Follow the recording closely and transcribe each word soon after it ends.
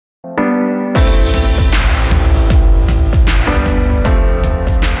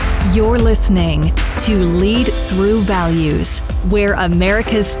You're listening to Lead Through Values, where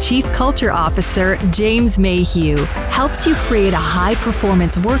America's Chief Culture Officer, James Mayhew, helps you create a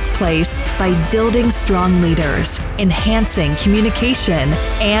high-performance workplace by building strong leaders, enhancing communication,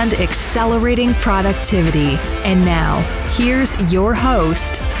 and accelerating productivity. And now, here's your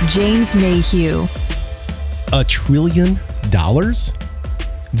host, James Mayhew. $1 trillion?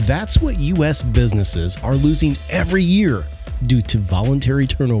 That's what U.S. businesses are losing every year due to voluntary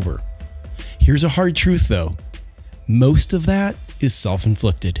turnover. Here's a hard truth, though. Most of that is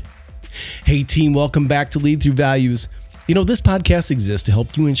self-inflicted. Hey, team, welcome back to Lead Through Values. You know, this podcast exists to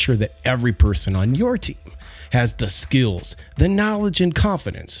help you ensure that every person on your team has the skills, the knowledge, and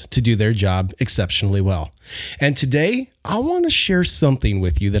confidence to do their job exceptionally well. And today, I want to share something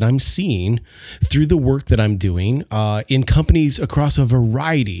with you that I'm seeing through the work that I'm doing in companies across a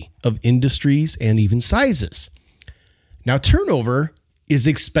variety of industries and even sizes. Now, turnover is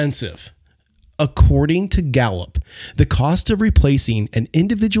expensive. According to Gallup, the cost of replacing an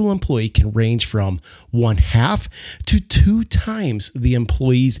individual employee can range from 1/2 to 2 times the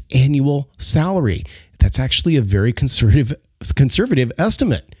employee's annual salary. That's actually a very conservative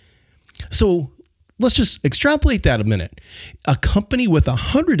estimate. So let's just extrapolate that a minute. A company with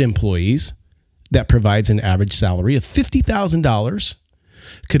 100 employees that provides an average salary of $50,000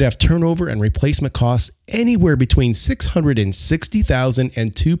 could have turnover and replacement costs anywhere between $660,000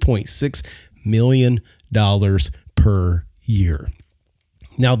 and $2.6 million per year.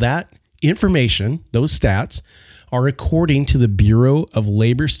 Now that information, those stats, are according to the Bureau of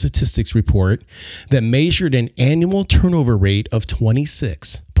Labor Statistics report that measured an annual turnover rate of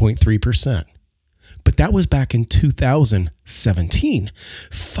 26.3%. But that was back in 2017,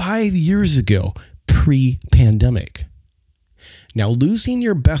 5 years ago, pre-pandemic. Now, losing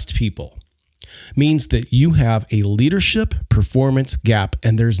your best people means that you have a leadership performance gap,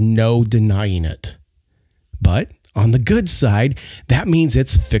 and there's no denying it. But on the good side, that means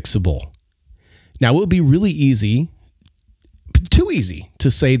it's fixable. Now, it would be really easy, too easy, to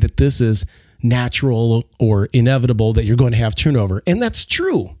say that this is natural or inevitable that you're going to have turnover. And that's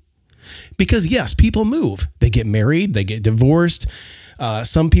true. Because yes, people move. They get married, they get divorced.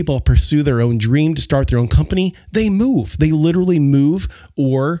 Some people pursue their own dream to start their own company. They move. They literally move,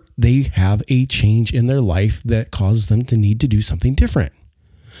 or they have a change in their life that causes them to need to do something different.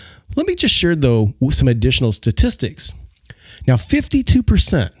 Let me just share, though, some additional statistics. Now,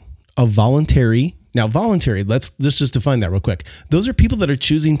 52% of voluntary, let's just define that real quick. Those are people that are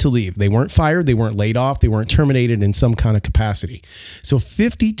choosing to leave. They weren't fired, they weren't laid off, they weren't terminated in some kind of capacity. So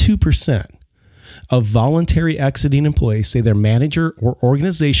 52% of voluntary exiting employees say their manager or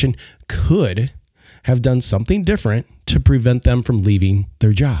organization could have done something different to prevent them from leaving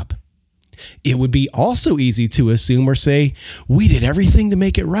their job. It would be also easy to assume or say, we did everything to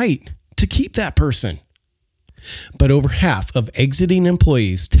make it right to keep that person. But over half of exiting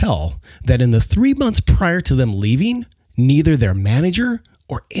employees tell that in the 3 months prior to them leaving, neither their manager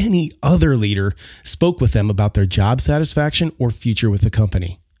or any other leader spoke with them about their job satisfaction or future with the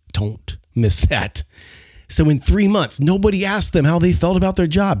company. Don't miss that. So in 3 months, nobody asked them how they felt about their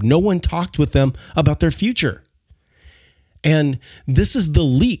job. No one talked with them about their future. And this is the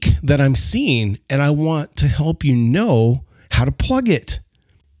leak that I'm seeing, and I want to help you know how to plug it.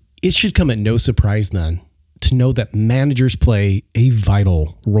 It should come at no surprise then to know that managers play a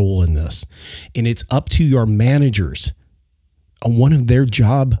vital role in this. And it's up to your managers. One of their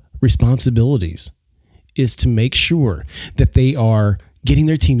job responsibilities is to make sure that they are getting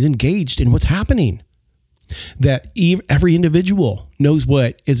their teams engaged in what's happening, that every individual knows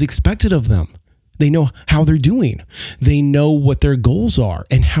what is expected of them. They know how they're doing. They know what their goals are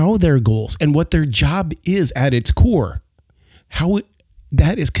and how their goals and what their job is at its core, how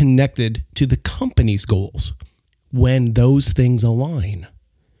that is connected to the company's goals. When those things align,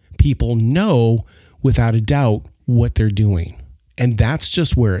 people know without a doubt what they're doing. And that's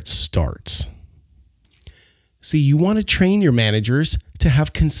just where it starts. See, you want to train your managers to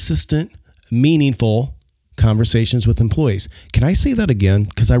have consistent, meaningful conversations with employees. Can I say that again?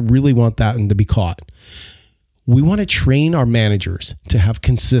 Because I really want that one to be caught. We want to train our managers to have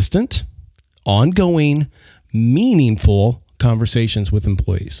consistent, ongoing, meaningful conversations with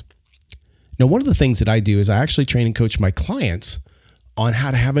employees. Now, one of the things that I do is I actually train and coach my clients on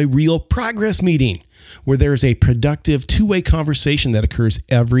how to have a real progress meeting where there's a productive two-way conversation that occurs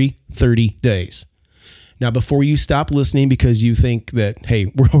every 30 days. Now, before you stop listening because you think that, hey,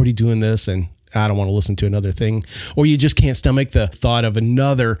 we're already doing this and I don't want to listen to another thing, or you just can't stomach the thought of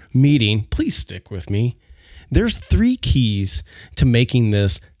another meeting, please stick with me. There's 3 keys to making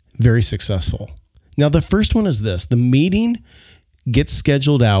this very successful. Now, the first one is this. The meeting gets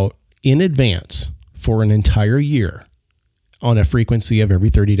scheduled out in advance for an entire year on a frequency of every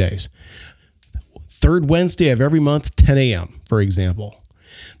 30 days. Third Wednesday of every month, 10 a.m., for example.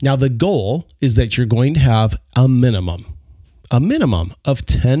 Now, the goal is that you're going to have a minimum of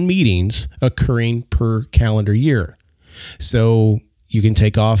 10 meetings occurring per calendar year. So you can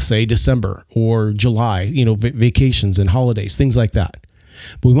take off, say, December or July, vacations and holidays, things like that.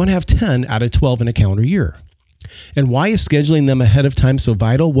 But we want to have 10 out of 12 in a calendar year. And why is scheduling them ahead of time so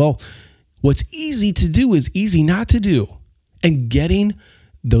vital? Well, what's easy to do is easy not to do. And getting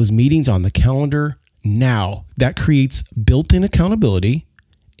those meetings on the calendar now, that creates built-in accountability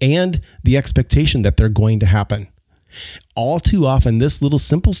and the expectation that they're going to happen. All too often, this little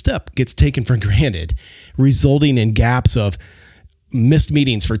simple step gets taken for granted, resulting in gaps of missed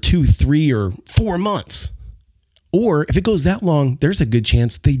meetings for 2, 3, or 4 months. Or if it goes that long, there's a good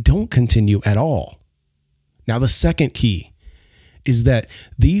chance they don't continue at all. Now, the second key is that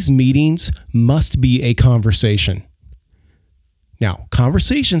these meetings must be a conversation. Now,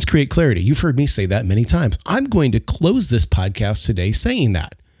 conversations create clarity. You've heard me say that many times. I'm going to close this podcast today saying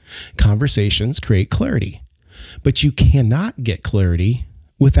that. Conversations create clarity. But you cannot get clarity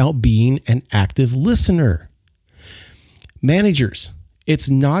without being an active listener. Managers, it's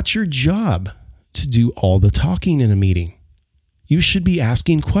not your job to do all the talking in a meeting. You should be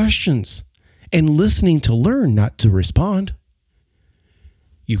asking questions and listening to learn, not to respond.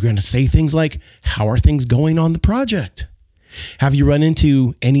 You're going to say things like, how are things going on the project? Have you run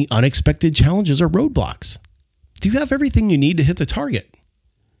into any unexpected challenges or roadblocks? Do you have everything you need to hit the target?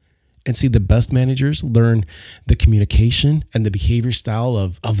 And see, the best managers learn the communication and the behavior style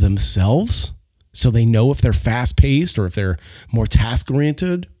of themselves, so they know if they're fast-paced or if they're more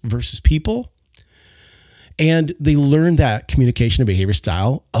task-oriented versus people. And they learn that communication and behavior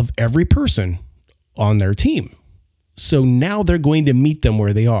style of every person on their team. So now they're going to meet them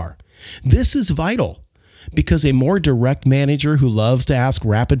where they are. This is vital because a more direct manager who loves to ask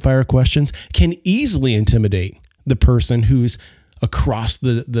rapid-fire questions can easily intimidate the person who's across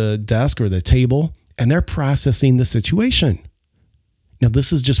the desk or the table, and they're processing the situation. Now,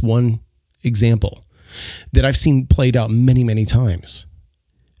 this is just one example that I've seen played out many, many times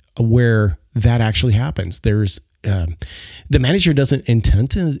where that actually happens. There's the manager doesn't intend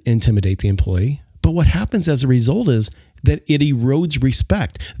to intimidate the employee, but what happens as a result is that it erodes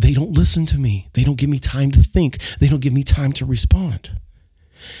respect. They don't listen to me. They don't give me time to think. They don't give me time to respond.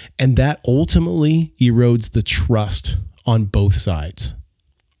 And that ultimately erodes the trust on both sides.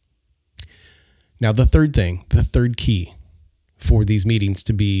 Now, the third key for these meetings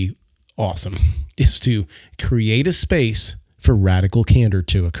to be awesome is to create a space for radical candor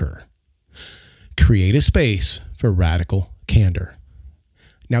to occur. Create a space for radical candor.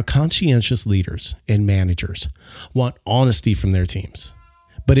 Now, conscientious leaders and managers want honesty from their teams,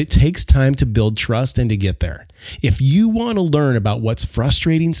 but it takes time to build trust and to get there. If you want to learn about what's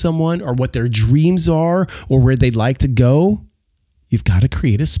frustrating someone or what their dreams are or where they'd like to go, you've got to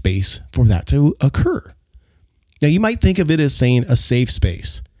create a space for that to occur. Now, you might think of it as saying a safe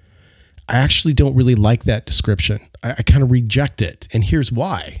space. I actually don't really like that description. I kind of reject it. And here's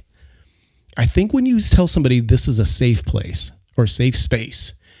why. I think when you tell somebody this is a safe place or safe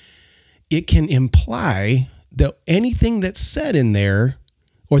space, it can imply that anything that's said in there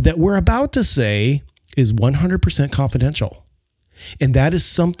or that we're about to say is 100% confidential. And that is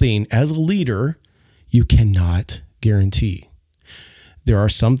something, as a leader, you cannot guarantee. There are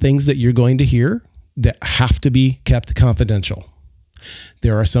some things that you're going to hear that have to be kept confidential.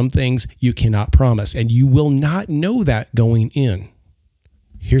 There are some things you cannot promise, and you will not know that going in.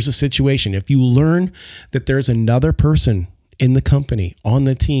 Here's a situation. If you learn that there's another person in the company, on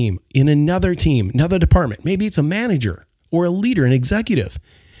the team, in another team, another department, maybe it's a manager or a leader, an executive,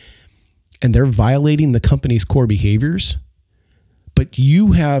 and they're violating the company's core behaviors, but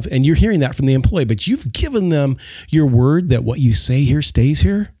you have, and you're hearing that from the employee, but you've given them your word that what you say here stays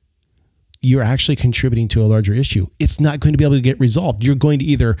here, you're actually contributing to a larger issue. It's not going to be able to get resolved. You're going to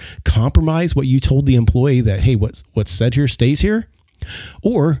either compromise what you told the employee that, hey, what's said here stays here,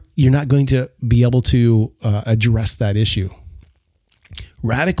 or you're not going to be able to address that issue.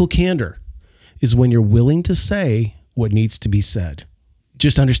 Radical candor is when you're willing to say what needs to be said.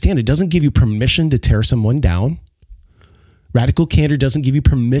 Just understand, it doesn't give you permission to tear someone down. Radical candor doesn't give you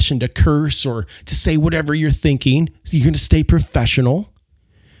permission to curse or to say whatever you're thinking. So you're going to stay professional.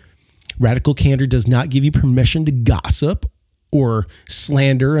 Radical candor does not give you permission to gossip or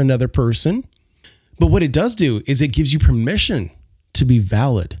slander another person. But what it does do is it gives you permission to be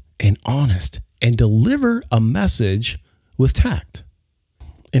valid and honest and deliver a message with tact.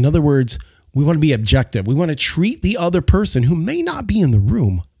 In other words, we want to be objective. We want to treat the other person who may not be in the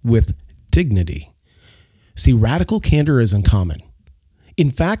room with dignity. See, radical candor is uncommon.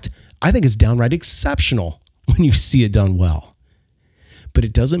 In fact, I think it's downright exceptional when you see it done well. But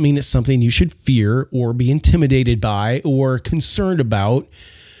it doesn't mean it's something you should fear or be intimidated by or concerned about.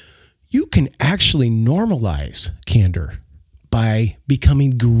 You can actually normalize candor by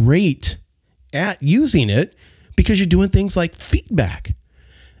becoming great at using it because you're doing things like feedback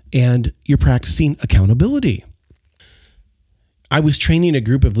and you're practicing accountability. I was training a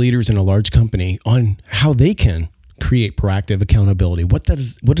group of leaders in a large company on how they can create proactive accountability. What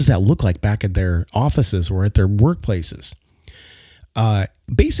does that look like back at their offices or at their workplaces?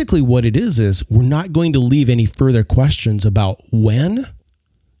 Basically what it is we're not going to leave any further questions about when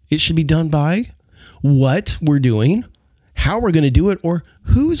it should be done by, what we're doing, how we're going to do it, or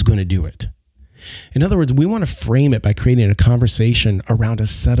who's going to do it. In other words, we want to frame it by creating a conversation around a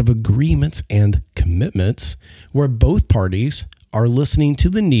set of agreements and commitments where both parties are listening to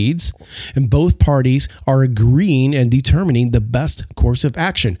the needs and both parties are agreeing and determining the best course of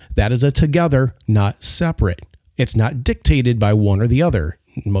action. That is a together, not separate. It's not dictated by one or the other.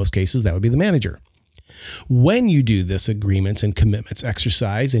 In most cases, that would be the manager. When you do this agreements and commitments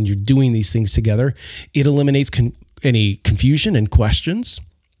exercise and you're doing these things together, it eliminates any confusion and questions.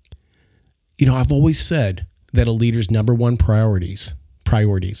 You know, I've always said that a leader's number one priorities,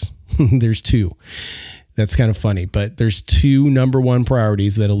 there's two. That's kind of funny, but there's two number one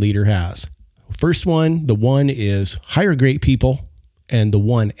priorities that a leader has. First one, the one is hire great people. And the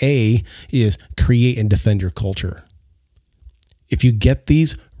 1A is create and defend your culture. If you get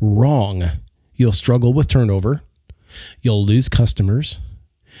these wrong, you'll struggle with turnover. You'll lose customers.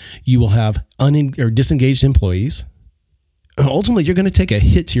 You will have disengaged employees. Ultimately, you're going to take a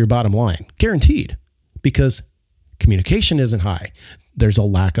hit to your bottom line, guaranteed, because communication isn't high. There's a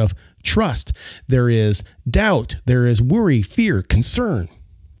lack of trust. There is doubt. There is worry, fear, concern.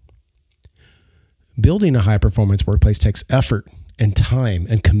 Building a high-performance workplace takes effort and time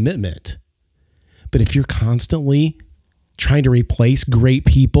and commitment. But if you're constantly trying to replace great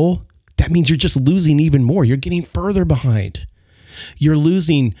people, that means you're just losing even more. You're getting further behind. You're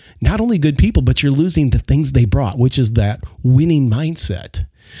losing not only good people, but you're losing the things they brought, which is that winning mindset,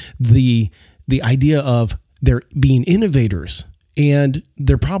 the idea of they're being innovators, and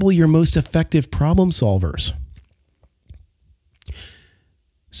they're probably your most effective problem solvers.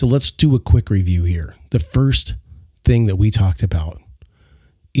 So let's do a quick review here. The first thing that we talked about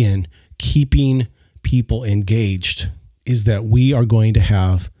in keeping people engaged is that we are going to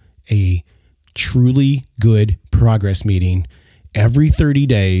have a truly good progress meeting every 30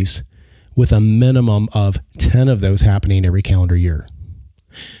 days with a minimum of 10 of those happening every calendar year.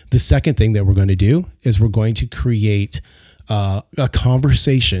 The second thing that we're going to do is we're going to create a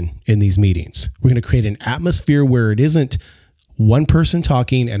conversation in these meetings. We're going to create an atmosphere where it isn't one person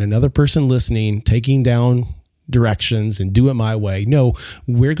talking and another person listening, taking down directions and do it my way. No,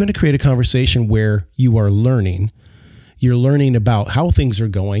 we're going to create a conversation where you are learning. You're learning about how things are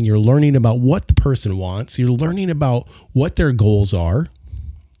going. You're learning about what the person wants. You're learning about what their goals are.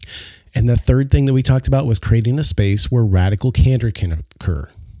 And the third thing that we talked about was creating a space where radical candor can occur.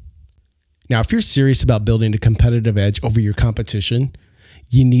 Now, if you're serious about building a competitive edge over your competition,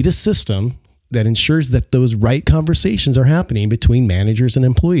 you need a system that ensures that those right conversations are happening between managers and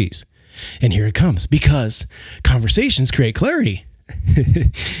employees. And here it comes, because conversations create clarity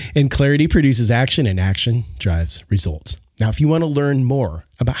and clarity produces action and action drives results. Now, if you want to learn more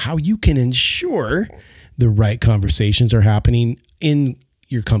about how you can ensure the right conversations are happening in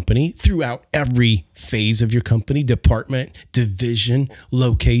your company throughout every phase of your company, department, division,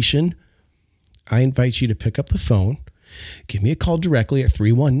 location, I invite you to pick up the phone, give me a call directly at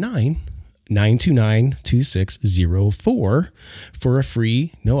 319-929-2604 for a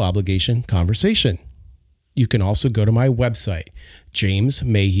free, no obligation conversation. You can also go to my website,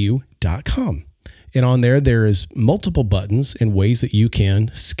 jamesmayhew.com. And on there is multiple buttons and ways that you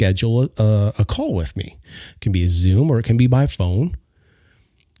can schedule a call with me. It can be a Zoom or it can be by phone.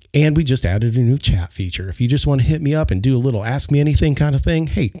 And we just added a new chat feature. If you just want to hit me up and do a little ask me anything kind of thing,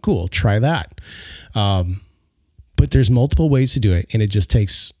 hey, cool, try that. But there's multiple ways to do it. And it just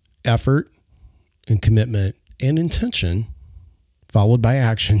takes effort and commitment and intention followed by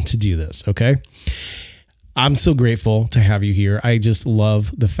action to do this. Okay. I'm so grateful to have you here. I just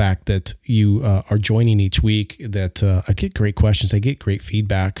love the fact that you are joining each week, that I get great questions. I get great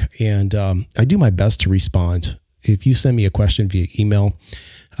feedback, and I do my best to respond. If you send me a question via email,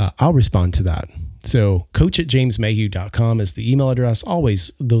 I'll respond to that. So coach@jamesmayhew.com is the email address.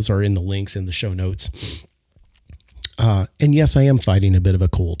 Always, those are in the links in the show notes. And yes, I am fighting a bit of a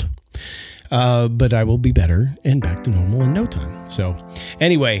cold. but I will be better and back to normal in no time. So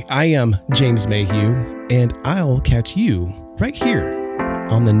anyway, I am James Mayhew, and I'll catch you right here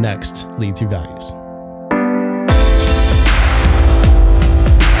on the next Lead Through Values.